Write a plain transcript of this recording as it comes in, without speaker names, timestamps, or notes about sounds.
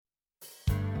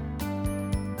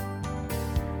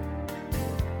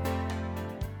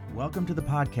Welcome to the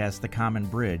podcast, The Common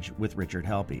Bridge, with Richard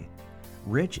Helppie.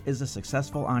 Rich is a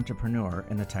successful entrepreneur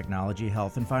in the technology,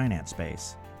 health, and finance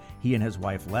space. He and his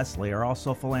wife, Leslie, are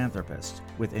also philanthropists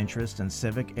with interest in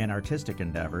civic and artistic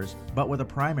endeavors, but with a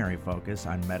primary focus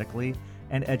on medically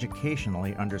and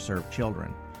educationally underserved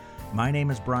children. My name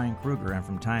is Brian Kruger, and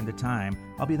from time to time,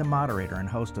 I'll be the moderator and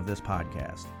host of this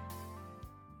podcast.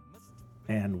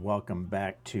 And welcome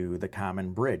back to The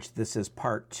Common Bridge. This is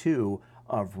part 2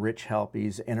 of Rich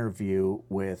Helppie's interview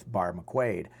with Barb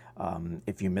McQuade.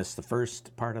 If you missed the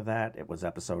first part of that, it was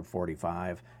episode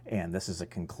 45, and this is a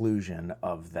conclusion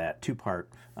of that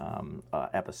two-part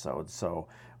episode. So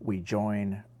we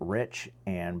join Rich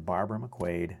and Barbara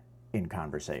McQuade in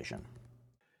conversation.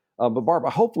 But Barb,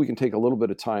 I hope we can take a little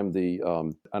bit of time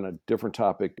on a different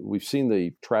topic. We've seen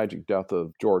the tragic death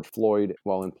of George Floyd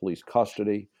while in police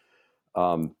custody.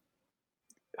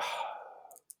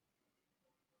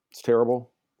 It's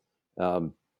terrible.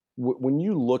 When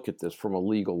you look at this from a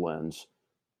legal lens,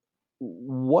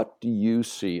 what do you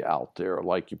see out there?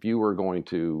 Like if you were going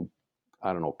to,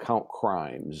 I don't know, count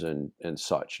crimes and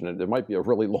such, and there might be a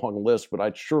really long list, but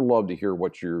I'd sure love to hear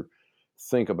what you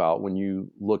think about when you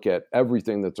look at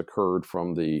everything that's occurred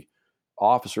from the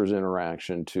officers'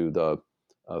 interaction to the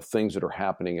things that are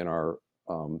happening in our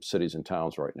cities and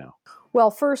towns right now.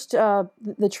 Well, first,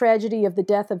 the tragedy of the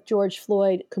death of George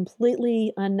Floyd,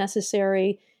 completely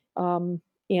unnecessary, and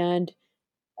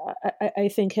I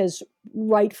think has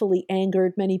rightfully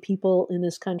angered many people in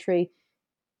this country.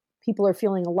 People are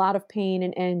feeling a lot of pain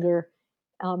and anger,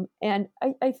 and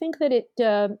I think that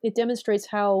it demonstrates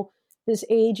how this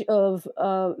age of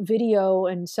video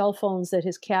and cell phones that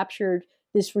has captured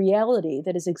this reality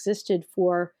that has existed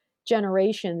for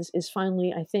generations is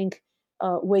finally, I think,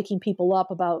 waking people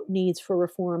up about needs for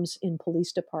reforms in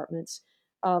police departments.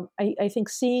 I think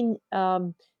seeing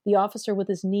the officer with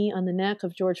his knee on the neck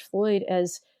of George Floyd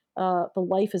as the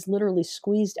life is literally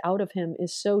squeezed out of him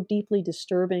is so deeply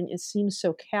disturbing. It seems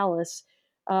so callous.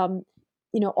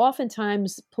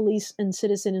 Oftentimes police and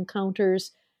citizen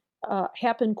encounters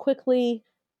happen quickly.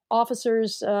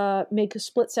 Officers make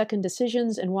split-second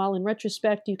decisions, and while in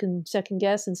retrospect you can second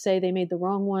guess and say they made the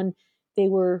wrong one, they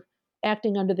were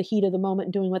acting under the heat of the moment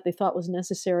and doing what they thought was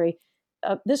necessary.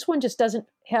 This one just doesn't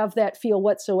have that feel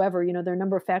whatsoever. You know, there are a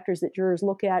number of factors that jurors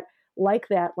look at like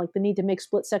that, like the need to make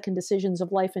split-second decisions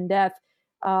of life and death.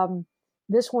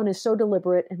 This one is so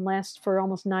deliberate and lasts for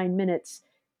almost 9 minutes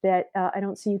that I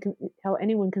don't see how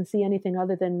anyone can see anything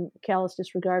other than callous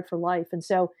disregard for life. And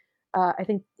so I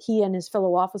think he and his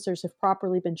fellow officers have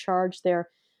properly been charged there.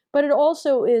 But it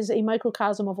also is a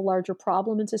microcosm of a larger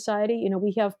problem in society. You know,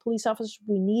 we have police officers.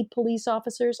 We need police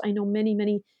officers. I know many,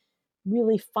 many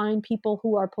really fine people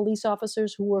who are police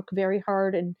officers who work very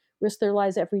hard and risk their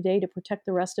lives every day to protect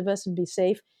the rest of us and be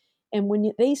safe. And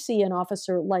when they see an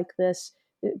officer like this,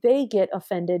 they get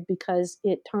offended because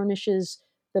it tarnishes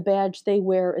the badge they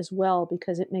wear as well,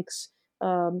 because it makes,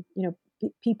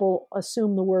 people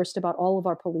assume the worst about all of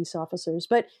our police officers.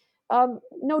 But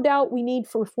no doubt we need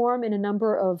reform in a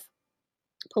number of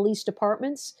police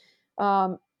departments.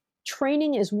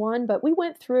 Training is one, but we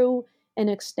went through an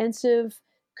extensive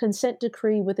consent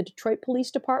decree with the Detroit Police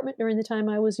Department during the time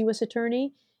I was U.S.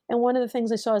 Attorney. And one of the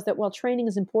things I saw is that while training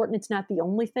is important, it's not the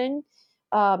only thing.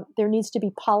 There needs to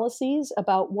be policies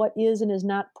about what is and is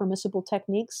not permissible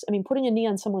techniques. I mean, putting a knee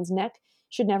on someone's neck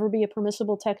should never be a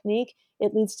permissible technique.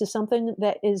 It leads to something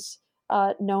that is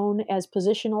known as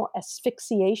positional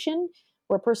asphyxiation,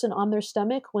 where a person on their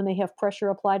stomach, when they have pressure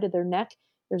applied to their neck,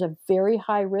 there's a very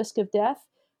high risk of death.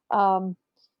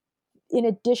 In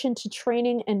addition to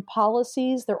training and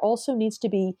policies, there also needs to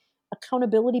be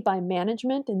accountability by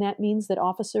management, and that means that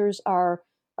officers are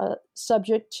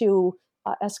subject to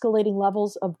escalating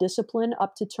levels of discipline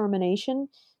up to termination.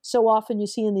 So often you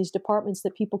see in these departments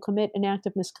that people commit an act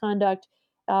of misconduct,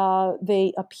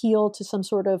 they appeal to some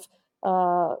sort of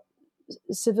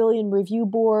civilian review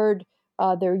board,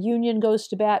 their union goes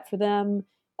to bat for them,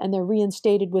 and they're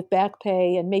reinstated with back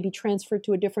pay and maybe transferred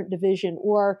to a different division,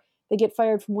 or they get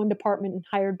fired from one department and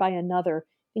hired by another.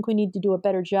 I think we need to do a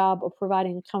better job of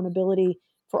providing accountability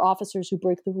for officers who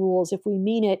break the rules. If we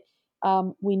mean it,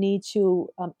 we need to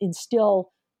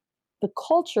instill the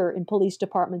culture in police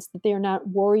departments that they are not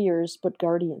warriors but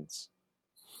guardians.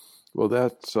 Well,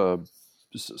 that's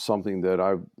something that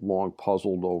I've long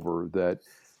puzzled over, that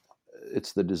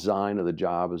it's the design of the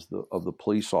job of the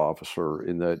police officer,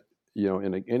 in that, you know,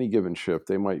 in any given shift,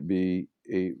 they might be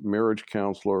a marriage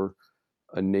counselor,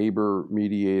 a neighbor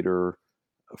mediator,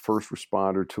 a first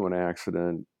responder to an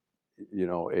accident, you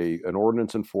know, an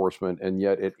ordinance enforcement, and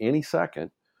yet at any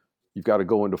second, you've got to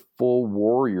go into full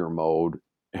warrior mode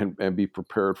and be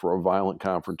prepared for a violent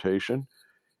confrontation.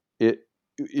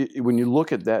 When you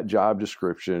look at that job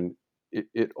description,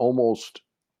 it almost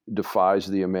defies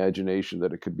the imagination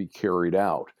that it could be carried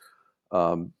out.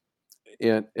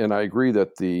 And I agree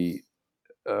that the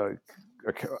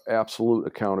absolute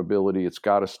accountability, it's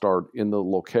got to start in the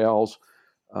locales.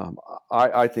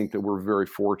 I think that we're very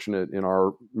fortunate in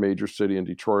our major city in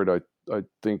Detroit. I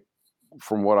think,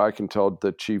 from what I can tell,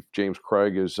 that Chief James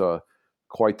Craig is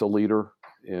quite the leader.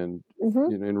 And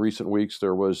in recent weeks,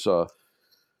 there was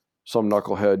some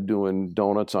knucklehead doing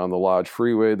donuts on the Lodge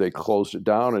Freeway. They closed it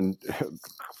down, and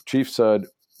Chief said,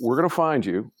 "We're going to find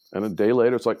you." And a day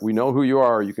later, it's like, "We know who you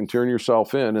are. You can turn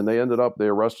yourself in." And they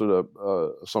arrested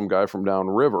some guy from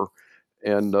downriver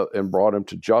and brought him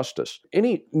to justice.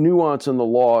 Any nuance in the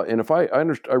law? And if I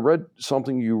read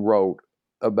something you wrote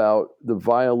about the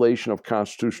violation of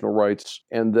constitutional rights,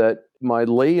 and that my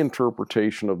lay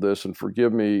interpretation of this, and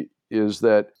forgive me, is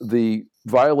that the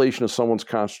violation of someone's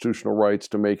constitutional rights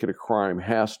to make it a crime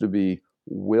has to be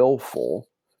willful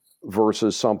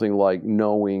versus something like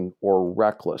knowing or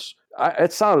reckless.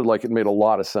 It sounded like it made a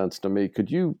lot of sense to me.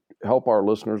 Could you help our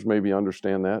listeners maybe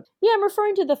understand that? Yeah, I'm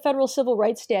referring to the federal civil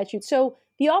rights statute. So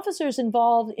the officers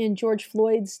involved in George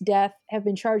Floyd's death have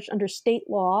been charged under state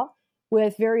law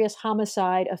with various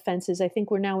homicide offenses. I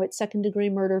think we're now at second-degree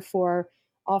murder for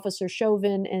Officer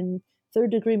Chauvin and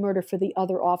third-degree murder for the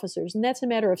other officers. And that's a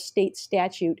matter of state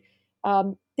statute.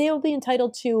 They'll be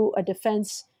entitled to a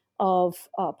defense of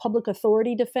public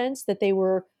authority defense, that they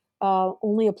were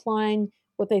only applying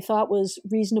what they thought was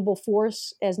reasonable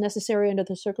force as necessary under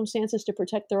the circumstances to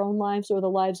protect their own lives or the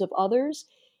lives of others.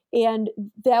 And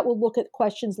that will look at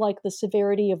questions like the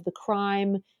severity of the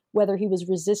crime, whether he was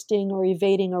resisting or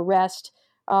evading arrest,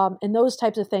 and those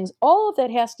types of things. All of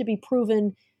that has to be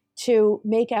proven to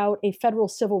make out a federal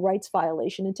civil rights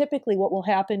violation. And typically what will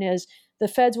happen is the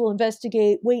feds will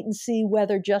investigate, wait and see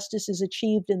whether justice is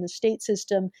achieved in the state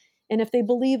system. And if they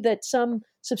believe that some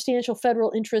substantial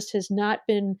federal interest has not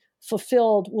been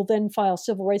fulfilled, will then file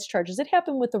civil rights charges. It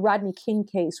happened with the Rodney King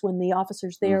case when the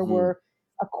officers there were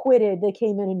acquitted. They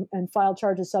came in and filed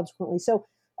charges subsequently. So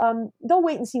they'll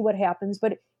wait and see what happens.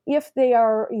 But if they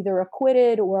are either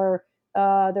acquitted or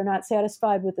they're not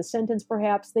satisfied with the sentence,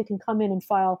 perhaps, they can come in and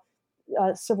file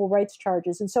civil rights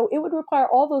charges. And so it would require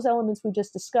all those elements we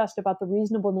just discussed about the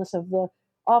reasonableness of the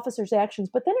officer's actions.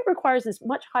 But then it requires this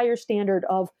much higher standard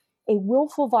of a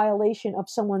willful violation of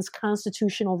someone's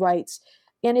constitutional rights.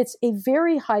 And it's a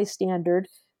very high standard.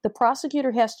 The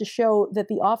prosecutor has to show that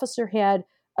the officer had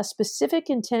a specific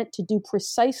intent to do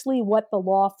precisely what the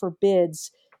law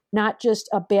forbids, not just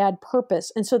a bad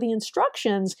purpose. And so the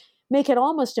instructions make it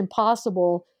almost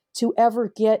impossible to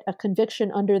ever get a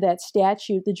conviction under that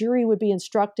statute. The jury would be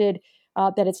instructed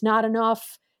that it's not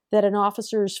enough that an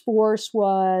officer's force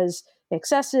was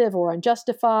excessive or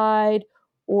unjustified,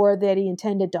 or that he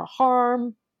intended to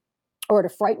harm or to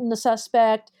frighten the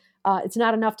suspect. It's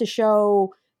not enough to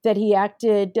show that he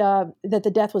acted, that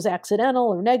the death was accidental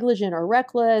or negligent or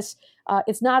reckless.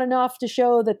 It's not enough to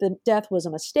show that the death was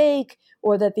a mistake,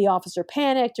 or that the officer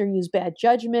panicked or used bad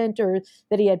judgment, or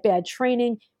that he had bad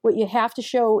training. What you have to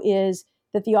show is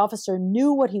that the officer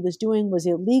knew what he was doing was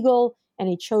illegal and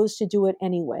he chose to do it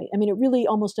anyway. I mean, it really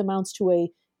almost amounts to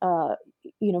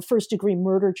a first-degree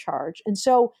murder charge. And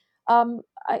so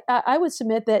I would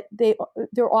submit that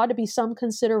there ought to be some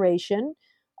consideration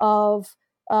of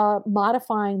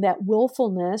modifying that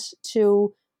willfulness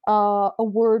to a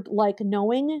word like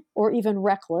knowing or even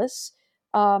reckless.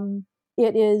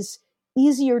 It is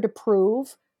easier to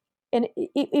prove, and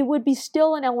it would be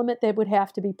still an element that would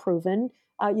have to be proven.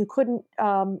 You couldn't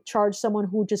charge someone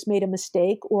who just made a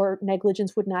mistake, or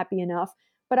negligence would not be enough.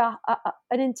 But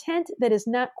an intent that is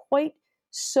not quite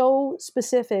so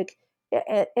specific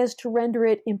as to render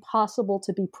it impossible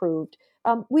to be proved.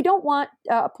 We don't want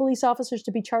police officers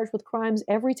to be charged with crimes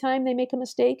every time they make a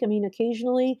mistake. I mean,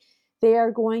 occasionally they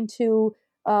are going to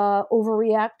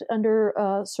overreact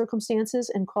under circumstances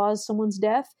and cause someone's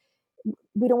death.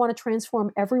 We don't want to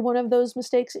transform every one of those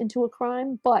mistakes into a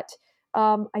crime, but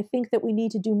I think that we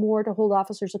need to do more to hold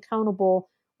officers accountable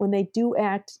when they do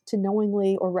act to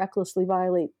knowingly or recklessly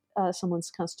violate someone's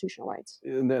constitutional rights.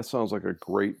 And that sounds like a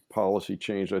great policy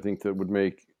change. I think that would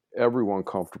make everyone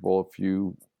comfortable. If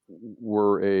you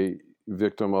were a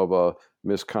victim of a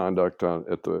misconduct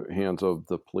at the hands of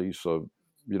the police, of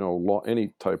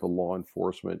any type of law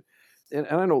enforcement. And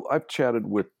I know I've chatted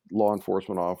with law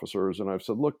enforcement officers, and I've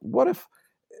said, look, what if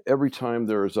every time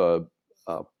there's a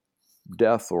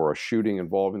death or a shooting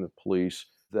involving the police,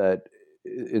 that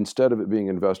instead of it being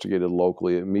investigated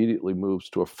locally, it immediately moves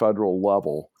to a federal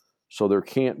level, So there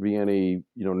can't be any,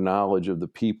 knowledge of the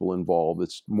people involved.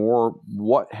 It's more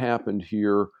what happened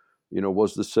here.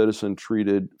 Was the citizen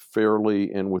treated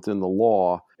fairly and within the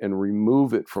law, and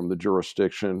remove it from the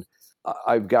jurisdiction.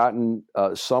 I've gotten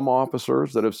some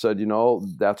officers that have said,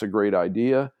 that's a great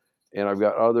idea. And I've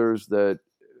got others that,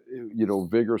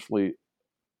 vigorously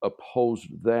opposed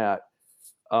that.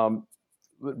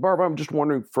 But Barb, I'm just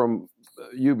wondering from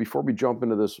you, before we jump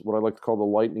into this, what I like to call the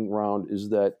lightning round, is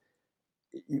that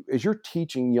as you're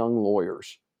teaching young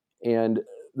lawyers, and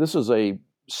this is a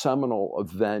seminal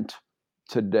event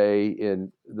today in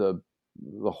the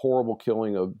horrible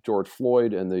killing of George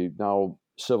Floyd and the now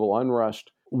civil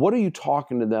unrest, what are you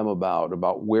talking to them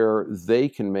about where they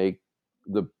can make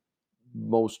the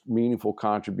most meaningful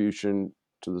contribution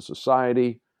to the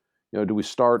society? Do we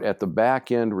start at the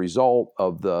back end result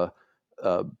of the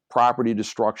property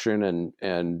destruction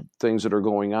and things that are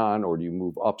going on, or do you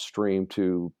move upstream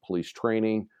to police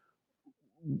training?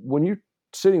 When you're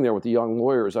sitting there with the young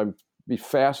lawyers, I'd be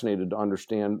fascinated to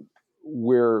understand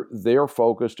where they're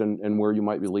focused and where you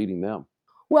might be leading them.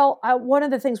 Well, one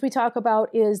of the things we talk about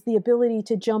is the ability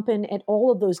to jump in at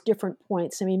all of those different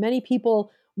points. I mean, many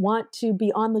people want to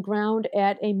be on the ground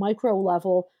at a micro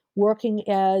level, working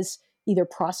as either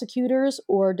prosecutors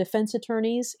or defense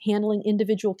attorneys handling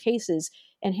individual cases,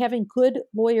 and having good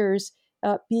lawyers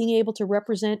being able to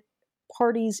represent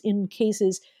parties in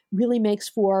cases really makes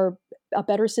for a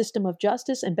better system of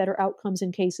justice and better outcomes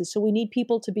in cases. So we need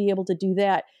people to be able to do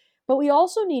that. But we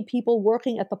also need people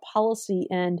working at the policy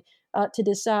end to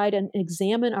decide and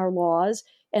examine our laws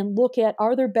and look at,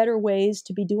 are there better ways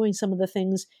to be doing some of the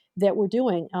things that we're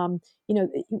doing?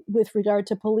 With regard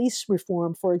to police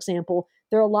reform, for example,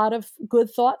 there are a lot of good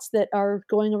thoughts that are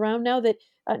going around now that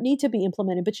need to be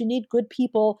implemented, but you need good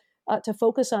people to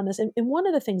focus on this. And one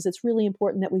of the things that's really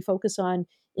important that we focus on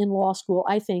in law school,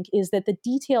 I think, is that the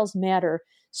details matter.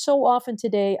 So often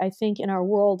today, I think, in our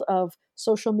world of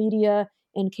social media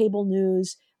and cable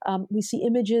news, we see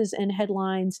images and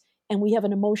headlines, and we have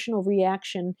an emotional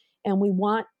reaction, and we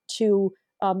want to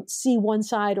see one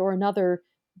side or another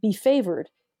be favored,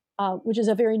 which is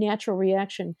a very natural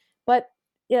reaction. But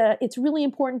it's really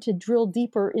important to drill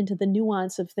deeper into the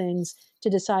nuance of things to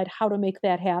decide how to make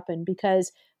that happen,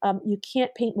 because you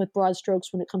can't paint with broad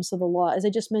strokes when it comes to the law. As I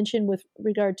just mentioned with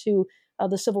regard to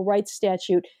the civil rights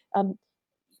statute,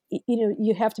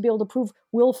 you have to be able to prove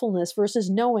willfulness versus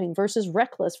knowing versus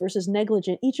reckless versus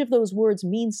negligent. Each of those words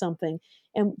means something.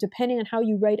 And depending on how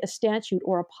you write a statute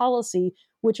or a policy,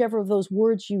 whichever of those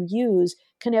words you use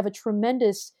can have a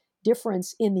tremendous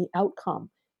difference in the outcome.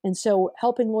 And so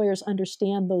helping lawyers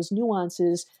understand those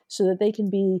nuances so that they can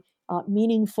be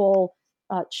meaningful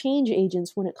change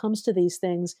agents when it comes to these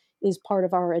things is part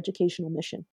of our educational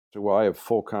mission. Well, I have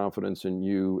full confidence in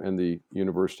you and the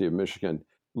University of Michigan.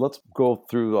 Let's go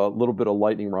through a little bit of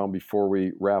lightning round before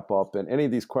we wrap up. And any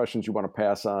of these questions you want to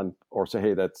pass on or say,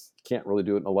 hey, can't really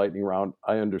do it in a lightning round,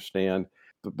 I understand.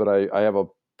 But I have a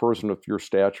person of your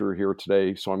stature here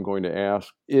today, so I'm going to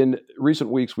ask. In recent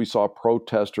weeks, we saw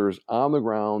protesters on the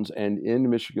grounds and in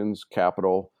Michigan's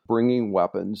capital bringing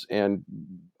weapons. And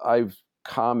I've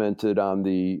commented on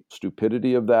the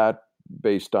stupidity of that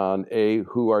based on A,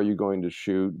 who are you going to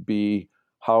shoot? B,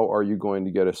 how are you going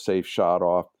to get a safe shot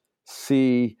off?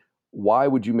 C, why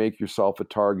would you make yourself a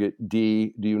target?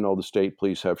 D, do you know the state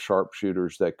police have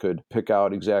sharpshooters that could pick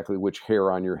out exactly which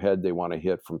hair on your head they want to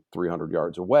hit from 300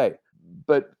 yards away?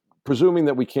 But presuming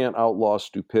that we can't outlaw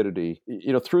stupidity,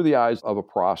 through the eyes of a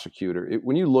prosecutor,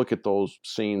 when you look at those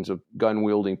scenes of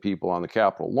gun-wielding people on the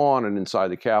Capitol lawn and inside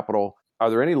the Capitol, are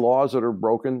there any laws that are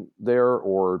broken there,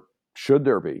 or should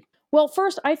there be? Well,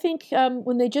 first, I think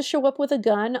when they just show up with a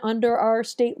gun, under our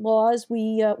state laws,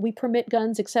 we permit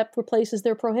guns except for places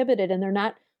they're prohibited, and they're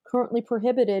not currently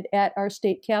prohibited at our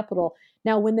state capitol.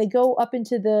 Now, when they go up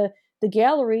into the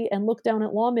gallery and look down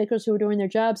at lawmakers who are doing their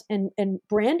jobs and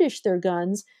brandish their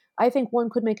guns, I think one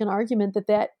could make an argument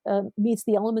that meets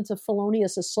the elements of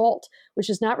felonious assault, which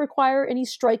does not require any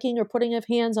striking or putting of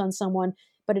hands on someone,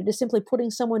 but it is simply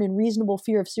putting someone in reasonable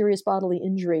fear of serious bodily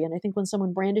injury. And I think when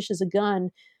someone brandishes a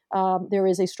gun, there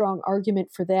is a strong argument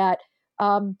for that.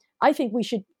 I think we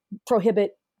should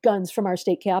prohibit guns from our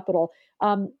state capitol.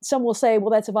 Some will say, well,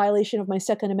 that's a violation of my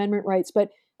Second Amendment rights. But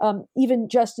even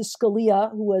Justice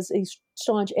Scalia, who was a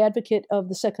staunch advocate of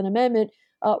the Second Amendment,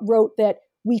 wrote that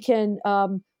we can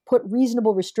put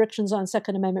reasonable restrictions on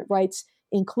Second Amendment rights,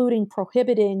 including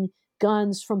prohibiting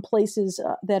guns from places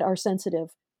that are sensitive.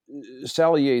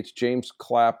 Sally Yates, James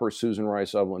Clapper, Susan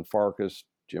Rice, Evelyn Farkas,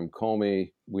 Jim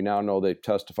Comey. We now know they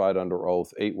testified under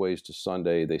oath 8 ways to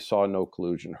Sunday. They saw no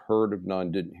collusion, heard of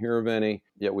none, didn't hear of any.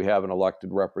 Yet we have an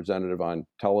elected representative on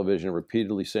television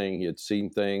repeatedly saying he had seen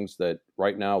things that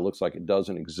right now looks like it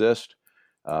doesn't exist.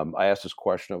 I asked this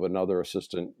question of another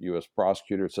assistant U.S.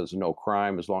 prosecutor. It says no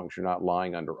crime as long as you're not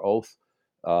lying under oath.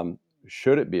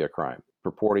 Should it be a crime?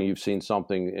 Purporting you've seen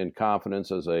something in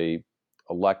confidence as a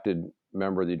elected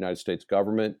member of the United States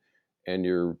government and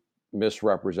you're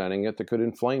misrepresenting it that could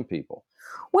inflame people.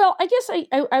 Well, I guess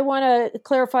I want to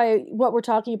clarify what we're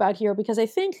talking about here, because I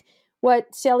think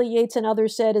what Sally Yates and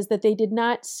others said is that they did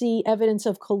not see evidence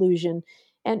of collusion.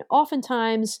 And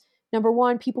oftentimes, number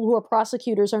one, people who are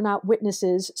prosecutors are not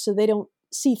witnesses, so they don't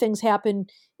see things happen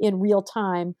in real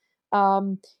time.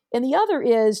 And the other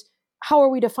is, how are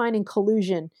we defining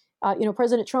collusion?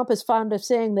 President Trump is fond of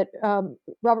saying that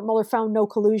Robert Mueller found no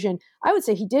collusion. I would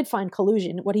say he did find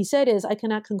collusion. What he said is, I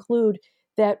cannot conclude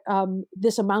that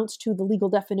this amounts to the legal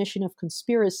definition of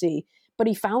conspiracy. But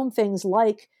he found things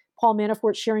like Paul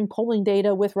Manafort sharing polling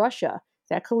data with Russia. Is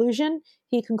that collusion?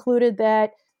 He concluded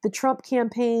that the Trump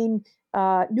campaign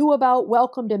knew about,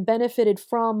 welcomed, and benefited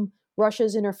from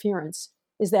Russia's interference.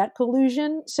 Is that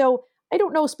collusion? So I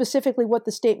don't know specifically what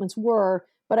the statements were,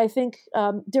 but I think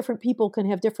different people can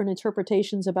have different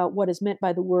interpretations about what is meant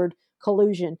by the word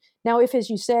collusion. Now, if, as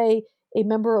you say, a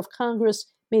member of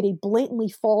Congress made a blatantly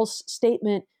false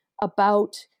statement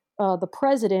about the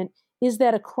president, is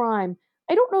that a crime?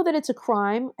 I don't know that it's a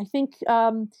crime. I think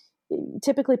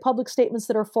typically public statements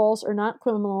that are false are not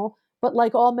criminal, but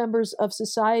like all members of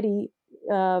society,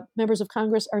 members of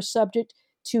Congress are subject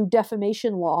to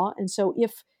defamation law. And so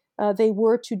if they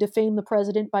were to defame the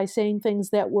president by saying things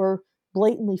that were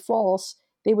blatantly false,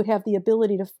 they would have the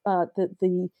ability to,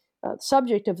 the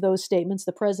subject of those statements,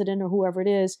 the president or whoever it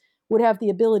is, would have the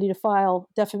ability to file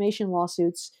defamation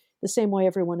lawsuits the same way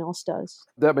everyone else does.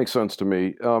 That makes sense to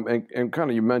me. And kind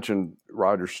of, you mentioned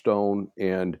Roger Stone,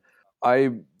 and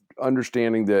I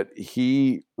understanding that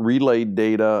he relayed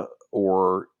data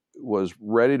or was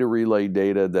ready to relay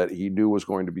data that he knew was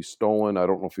going to be stolen. I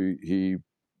don't know if he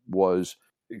was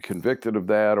convicted of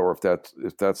that, or if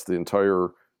that's the entire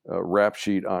rap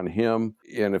sheet on him,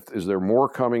 and is there more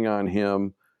coming on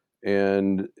him?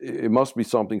 And it must be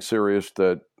something serious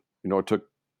that, it took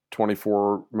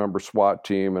 24-member SWAT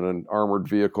team and an armored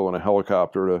vehicle and a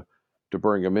helicopter to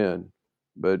bring him in.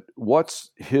 But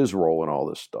what's his role in all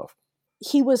this stuff?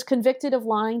 He was convicted of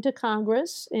lying to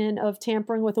Congress and of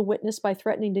tampering with a witness by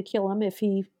threatening to kill him if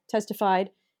he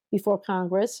testified before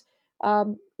Congress.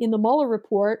 In the Mueller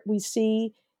report, we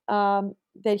see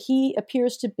that he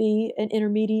appears to be an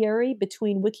intermediary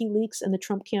between WikiLeaks and the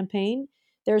Trump campaign.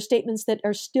 There are statements that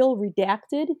are still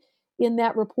redacted in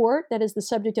that report that is the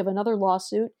subject of another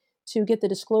lawsuit to get the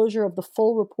disclosure of the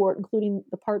full report, including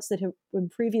the parts that have been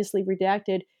previously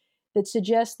redacted, that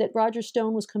suggest that Roger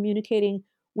Stone was communicating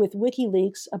with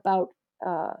WikiLeaks about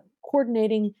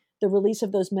coordinating the release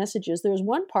of those messages. There's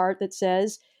one part that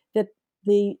says that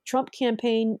the Trump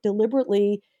campaign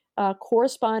deliberately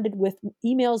corresponded with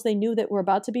emails they knew that were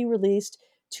about to be released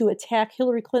to attack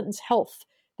Hillary Clinton's health,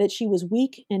 that she was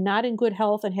weak and not in good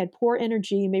health and had poor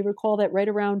energy. You may recall that right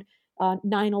around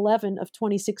 9/11 of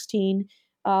 2016,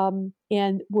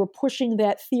 and were pushing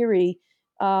that theory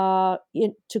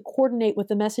to coordinate with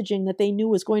the messaging that they knew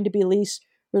was going to be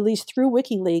released through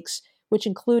WikiLeaks, which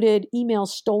included emails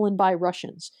stolen by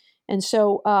Russians. And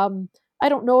so I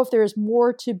don't know if there's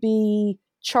more to be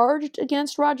charged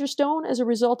against Roger Stone as a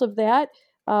result of that.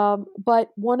 But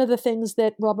one of the things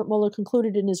that Robert Mueller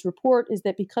concluded in his report is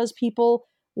that because people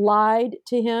lied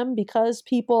to him, because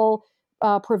people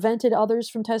prevented others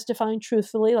from testifying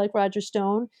truthfully, like Roger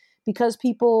Stone, because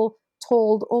people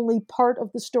told only part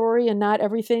of the story and not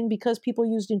everything, because people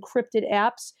used encrypted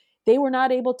apps, they were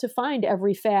not able to find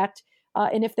every fact.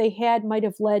 And if they had, might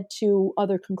have led to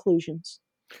other conclusions.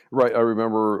 Right. I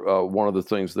remember one of the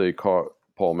things they caught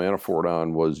Paul Manafort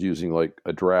on was using like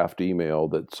a draft email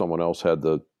that someone else had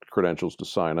the credentials to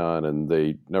sign on, and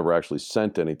they never actually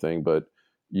sent anything, but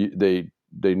they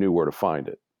knew where to find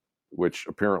it, which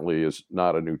apparently is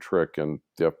not a new trick, and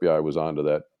the FBI was onto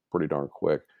that pretty darn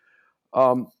quick.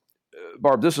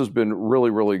 Barb, this has been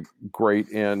really, really great,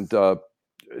 and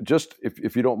just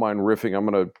if you don't mind riffing, I'm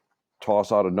going to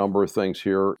toss out a number of things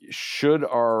here. Should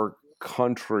our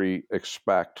country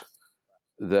expect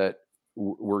that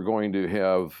we're going to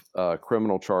have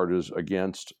criminal charges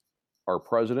against our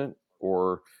president,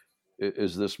 or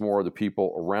is this more the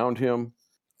people around him?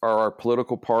 Are our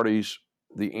political parties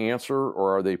the answer,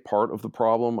 or are they part of the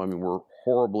problem? I mean, we're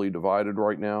horribly divided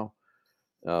right now.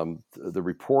 The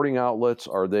reporting outlets,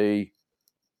 are they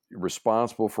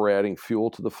responsible for adding fuel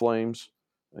to the flames?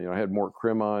 I had Mort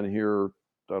Krim on here,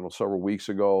 I don't know, several weeks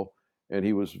ago, and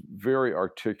he was very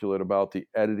articulate about the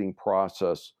editing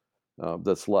process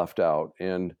that's left out.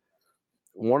 And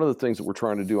one of the things that we're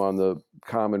trying to do on the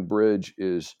Common Bridge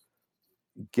is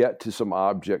get to some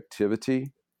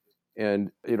objectivity.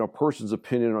 And, a person's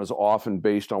opinion is often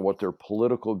based on what their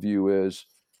political view is.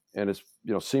 And it's,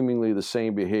 seemingly the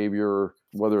same behavior,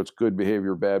 whether it's good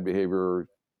behavior, bad behavior,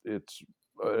 it's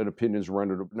an opinion is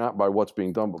rendered not by what's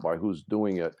being done, but by who's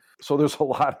doing it. So there's a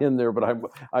lot in there, but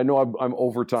I know I'm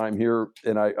over time here,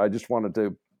 and I just wanted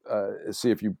to see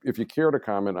if you care to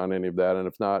comment on any of that, and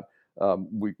if not,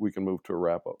 we can move to a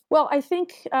wrap up. Well, I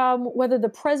think whether the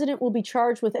president will be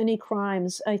charged with any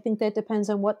crimes, I think that depends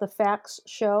on what the facts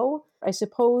show. I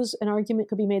suppose an argument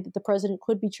could be made that the president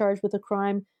could be charged with a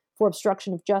crime for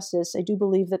obstruction of justice. I do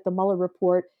believe that the Mueller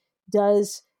report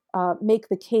does make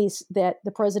the case that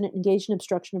the president engaged in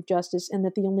obstruction of justice, and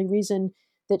that the only reason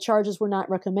that charges were not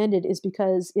recommended is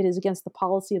because it is against the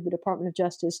policy of the Department of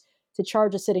Justice to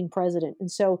charge a sitting president. And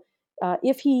so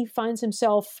if he finds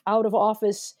himself out of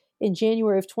office in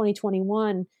January of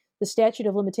 2021, the statute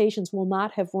of limitations will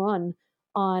not have run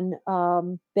on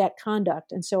that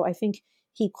conduct. And so I think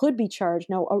he could be charged.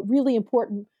 Now, a really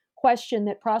important question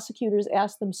that prosecutors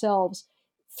ask themselves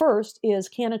first is,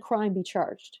 can a crime be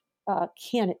charged?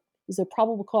 Is there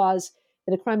probable cause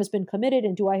that a crime has been committed,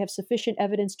 and do I have sufficient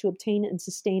evidence to obtain and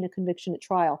sustain a conviction at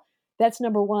trial? That's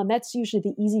number one. That's usually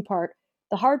the easy part.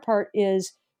 The hard part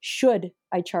is, should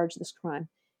I charge this crime?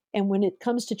 And when it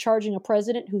comes to charging a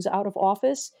president who's out of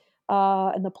office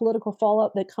and the political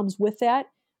fallout that comes with that,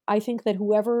 I think that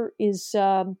whoever is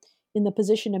in the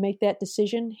position to make that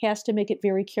decision has to make it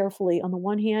very carefully. On the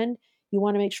one hand, you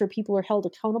want to make sure people are held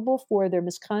accountable for their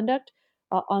misconduct.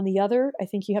 On the other, I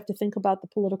think you have to think about the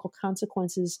political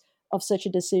consequences of such a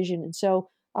decision. And so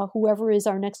whoever is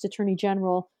our next attorney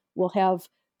general will have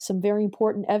some very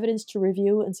important evidence to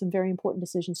review and some very important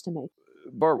decisions to make.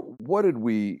 Barb, what did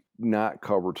we not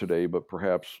cover today, but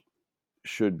perhaps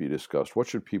should be discussed? What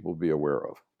should people be aware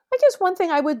of? I guess one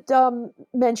thing I would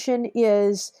mention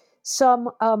is some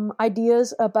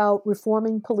ideas about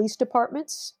reforming police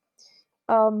departments.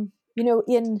 In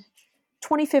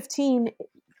 2015,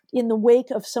 in the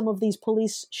wake of some of these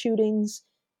police shootings,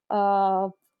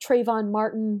 Trayvon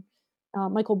Martin,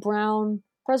 Michael Brown,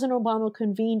 President Obama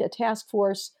convened a task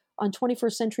force on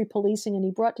 21st century policing, and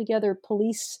he brought together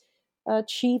police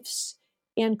chiefs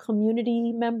and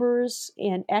community members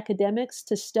and academics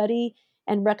to study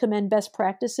and recommend best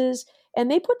practices. And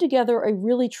they put together a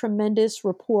really tremendous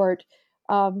report.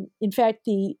 In fact,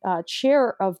 the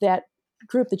chair of that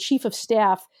group, the chief of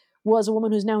staff, was a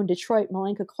woman who's now in Detroit,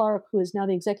 Malenka Clark, who is now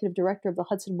the executive director of the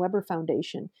Hudson Weber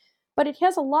Foundation. But it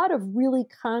has a lot of really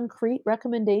concrete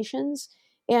recommendations,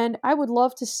 and I would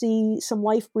love to see some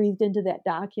life breathed into that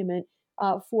document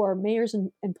for mayors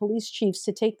and police chiefs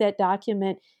to take that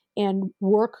document and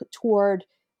work toward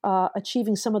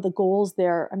achieving some of the goals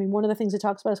there. I mean, one of the things it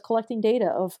talks about is collecting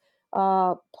data of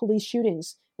police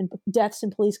shootings and deaths in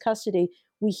police custody.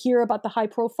 We hear about the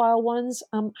high-profile ones.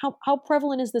 How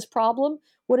prevalent is this problem?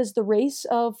 What is the race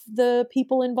of the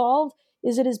people involved?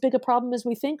 Is it as big a problem as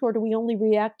we think, or do we only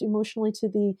react emotionally to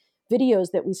the videos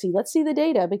that we see? Let's see the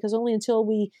data, because only until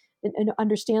we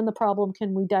understand the problem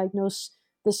can we diagnose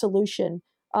the solution.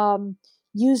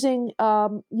 Using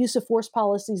use of force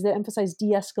policies that emphasize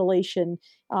de-escalation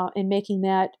and making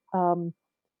that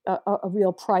a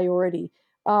real priority.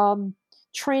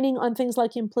 Training on things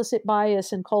like implicit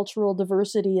bias and cultural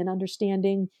diversity, and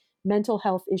understanding mental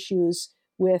health issues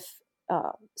with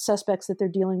suspects that they're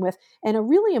dealing with. And a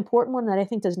really important one that I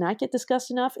think does not get discussed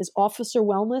enough is officer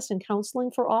wellness and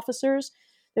counseling for officers.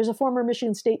 There's a former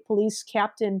Michigan State Police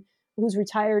captain who's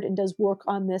retired and does work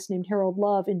on this, named Harold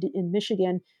Love in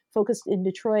Michigan, focused in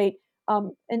Detroit,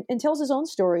 and tells his own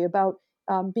story about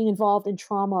being involved in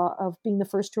trauma, of being the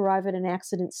first to arrive at an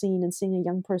accident scene and seeing a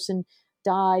young person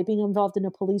die, being involved in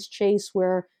a police chase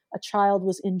where a child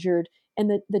was injured, and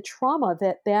the trauma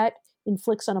that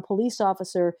inflicts on a police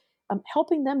officer,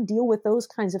 helping them deal with those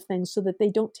kinds of things so that they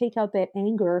don't take out that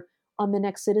anger on the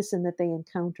next citizen that they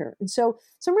encounter. And so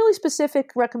some really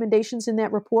specific recommendations in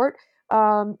that report.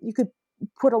 You could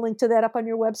put a link to that up on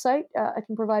your website. I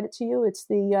can provide it to you. It's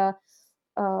the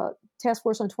Task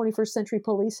Force on 21st Century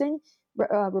Policing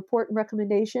report and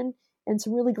recommendation, and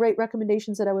some really great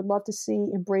recommendations that I would love to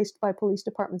see embraced by police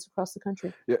departments across the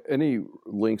country. Yeah, any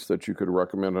links that you could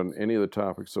recommend on any of the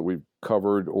topics that we've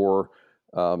covered, or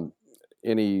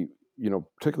any,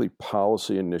 particularly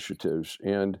policy initiatives,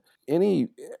 and any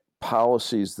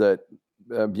policies that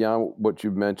beyond what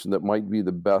you've mentioned that might be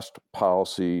the best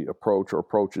policy approach or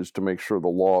approaches to make sure the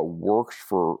law works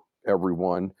for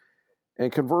everyone?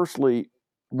 And conversely,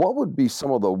 what would be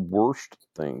some of the worst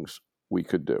things we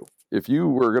could do? If you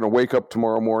were going to wake up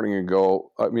tomorrow morning and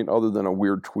go, I mean, other than a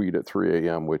weird tweet at 3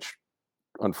 a.m., which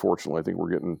unfortunately I think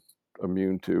we're getting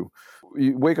immune to,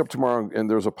 you wake up tomorrow and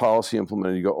there's a policy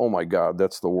implemented, you go, oh my God,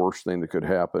 that's the worst thing that could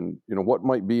happen. What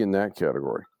might be in that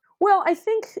category? Well, I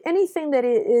think anything that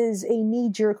is a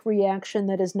knee-jerk reaction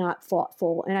that is not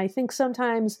thoughtful. And I think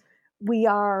sometimes we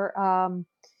are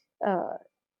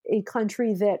a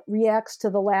country that reacts to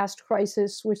the last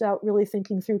crisis without really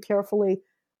thinking through carefully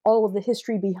all of the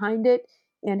history behind it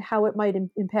and how it might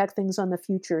impact things on the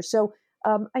future. So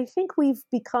I think we've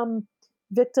become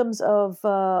victims of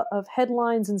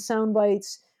headlines and sound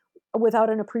bites without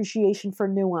an appreciation for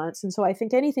nuance. And so I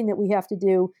think anything that we have to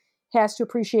do has to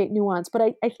appreciate nuance. But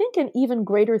I think an even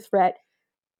greater threat,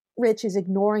 Rich, is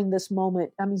ignoring this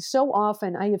moment. I mean, so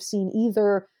often I have seen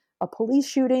either a police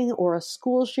shooting or a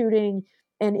school shooting,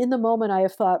 and in the moment I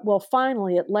have thought, well,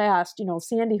 finally, at last,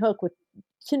 Sandy Hook with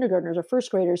kindergartners or first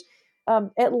graders,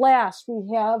 at last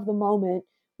we have the moment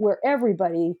where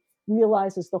everybody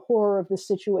realizes the horror of the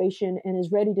situation and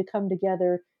is ready to come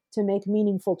together to make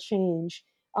meaningful change.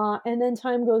 And then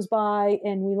time goes by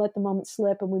and we let the moment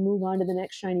slip and we move on to the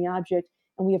next shiny object,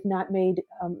 and we have not made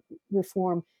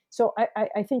reform. So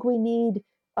I think we need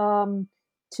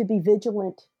to be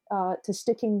vigilant to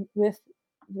sticking with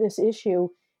this issue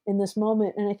in this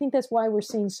moment. And I think that's why we're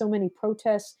seeing so many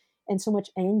protests and so much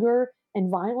anger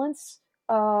and violence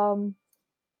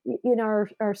in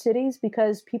our cities,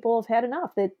 because people have had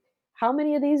enough. That how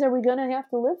many of these are we going to have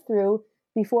to live through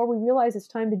before we realize it's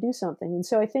time to do something? And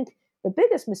so I think the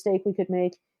biggest mistake we could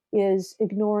make is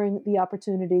ignoring the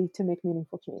opportunity to make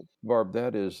meaningful change. Barb,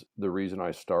 that is the reason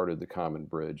I started the Common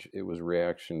Bridge. It was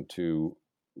reaction to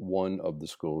one of the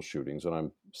school shootings, and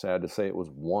I'm sad to say it was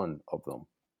one of them.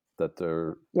 That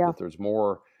there's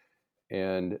more,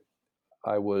 and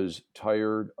I was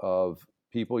tired of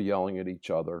people yelling at each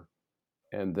other,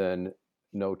 and then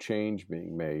no change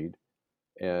being made,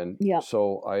 and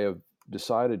so I have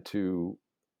decided to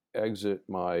exit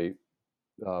my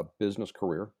business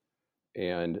career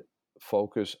and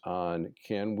focus on,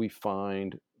 can we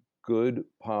find good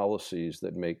policies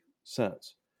that make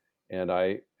sense? And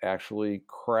I actually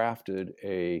crafted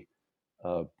a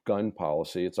gun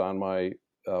policy. It's on my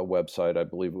website. I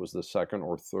believe it was the second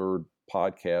or third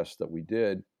podcast that we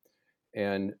did,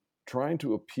 and trying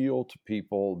to appeal to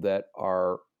people that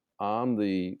are on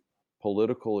the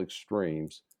political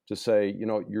extremes to say,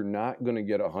 you're not going to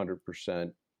get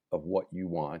 100% of what you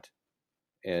want.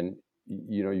 And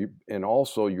and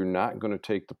also you're not going to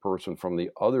take the person from the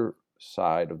other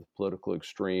side of the political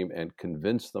extreme and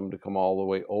convince them to come all the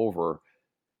way over.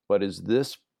 But is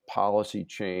this policy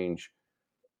change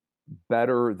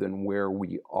better than where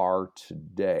we are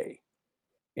today?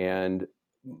 And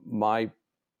my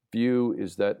view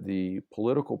is that the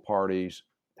political parties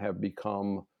have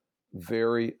become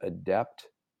very adept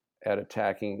at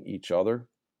attacking each other,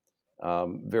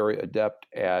 very adept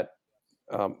at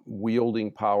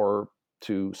wielding power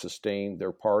to sustain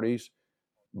their parties,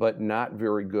 but not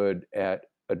very good at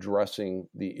addressing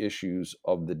the issues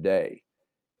of the day.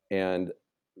 And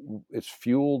it's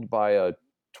fueled by a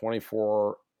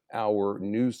 24-hour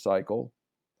news cycle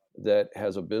that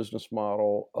has a business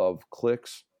model of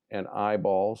clicks and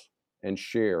eyeballs and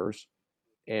shares.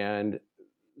 And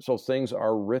so things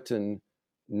are written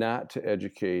not to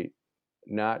educate,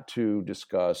 not to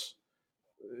discuss,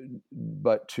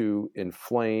 but to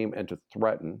inflame and to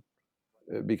threaten,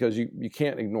 because you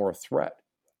can't ignore a threat.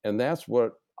 And that's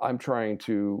what I'm trying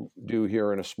to do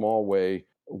here in a small way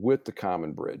with the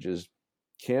Common Bridge is,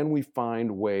 can we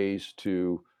find ways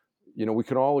to, we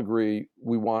can all agree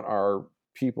we want our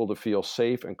people to feel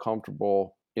safe and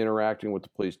comfortable interacting with the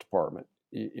police department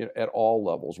at all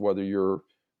levels, whether you're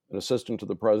an assistant to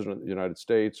the president of the United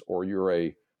States or you're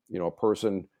a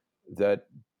person that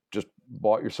just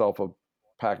bought yourself a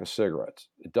pack of cigarettes.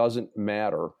 It doesn't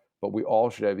matter, but we all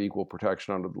should have equal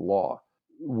protection under the law.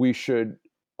 We should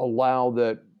allow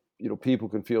that people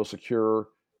can feel secure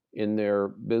in their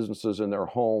businesses, in their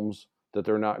homes, that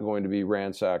they're not going to be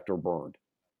ransacked or burned.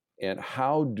 And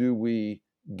how do we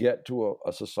get to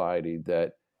a society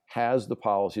that has the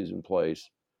policies in place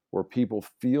where people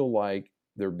feel like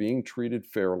they're being treated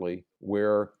fairly,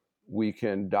 where we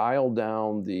can dial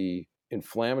down the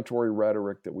inflammatory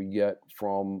rhetoric that we get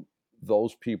from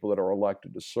those people that are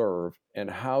elected to serve? And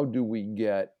how do we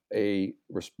get a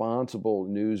responsible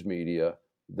news media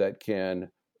that can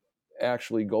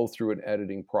actually go through an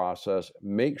editing process,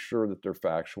 make sure that they're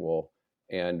factual,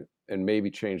 and and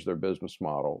maybe change their business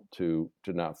model to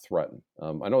not threaten.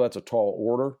 I know that's a tall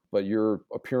order, but your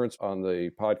appearance on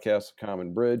the podcast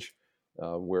Common Bridge,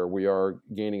 where we are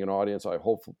gaining an audience, I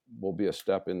hope will be a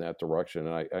step in that direction.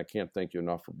 And I can't thank you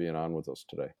enough for being on with us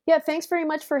today. Yeah, thanks very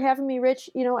much for having me, Rich.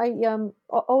 You know, I am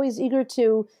always eager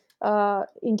to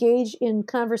engage in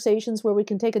conversations where we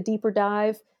can take a deeper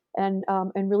dive and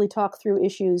really talk through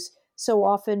issues. So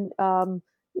often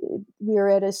we are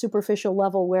at a superficial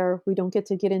level where we don't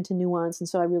get into nuance. And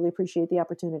so I really appreciate the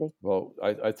opportunity. Well,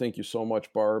 I thank you so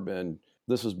much, Barb. And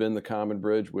this has been The Common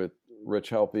Bridge with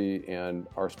Rich Helppie and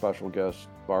our special guest,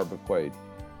 Barb McQuaid.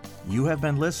 You have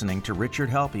been listening to Richard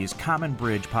Helppie's Common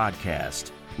Bridge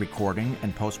podcast. Recording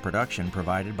and post-production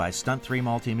provided by Stunt 3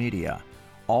 Multimedia.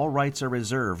 All rights are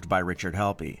reserved by Richard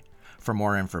Helppie. For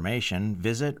more information,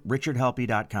 visit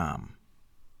richardhelppie.com.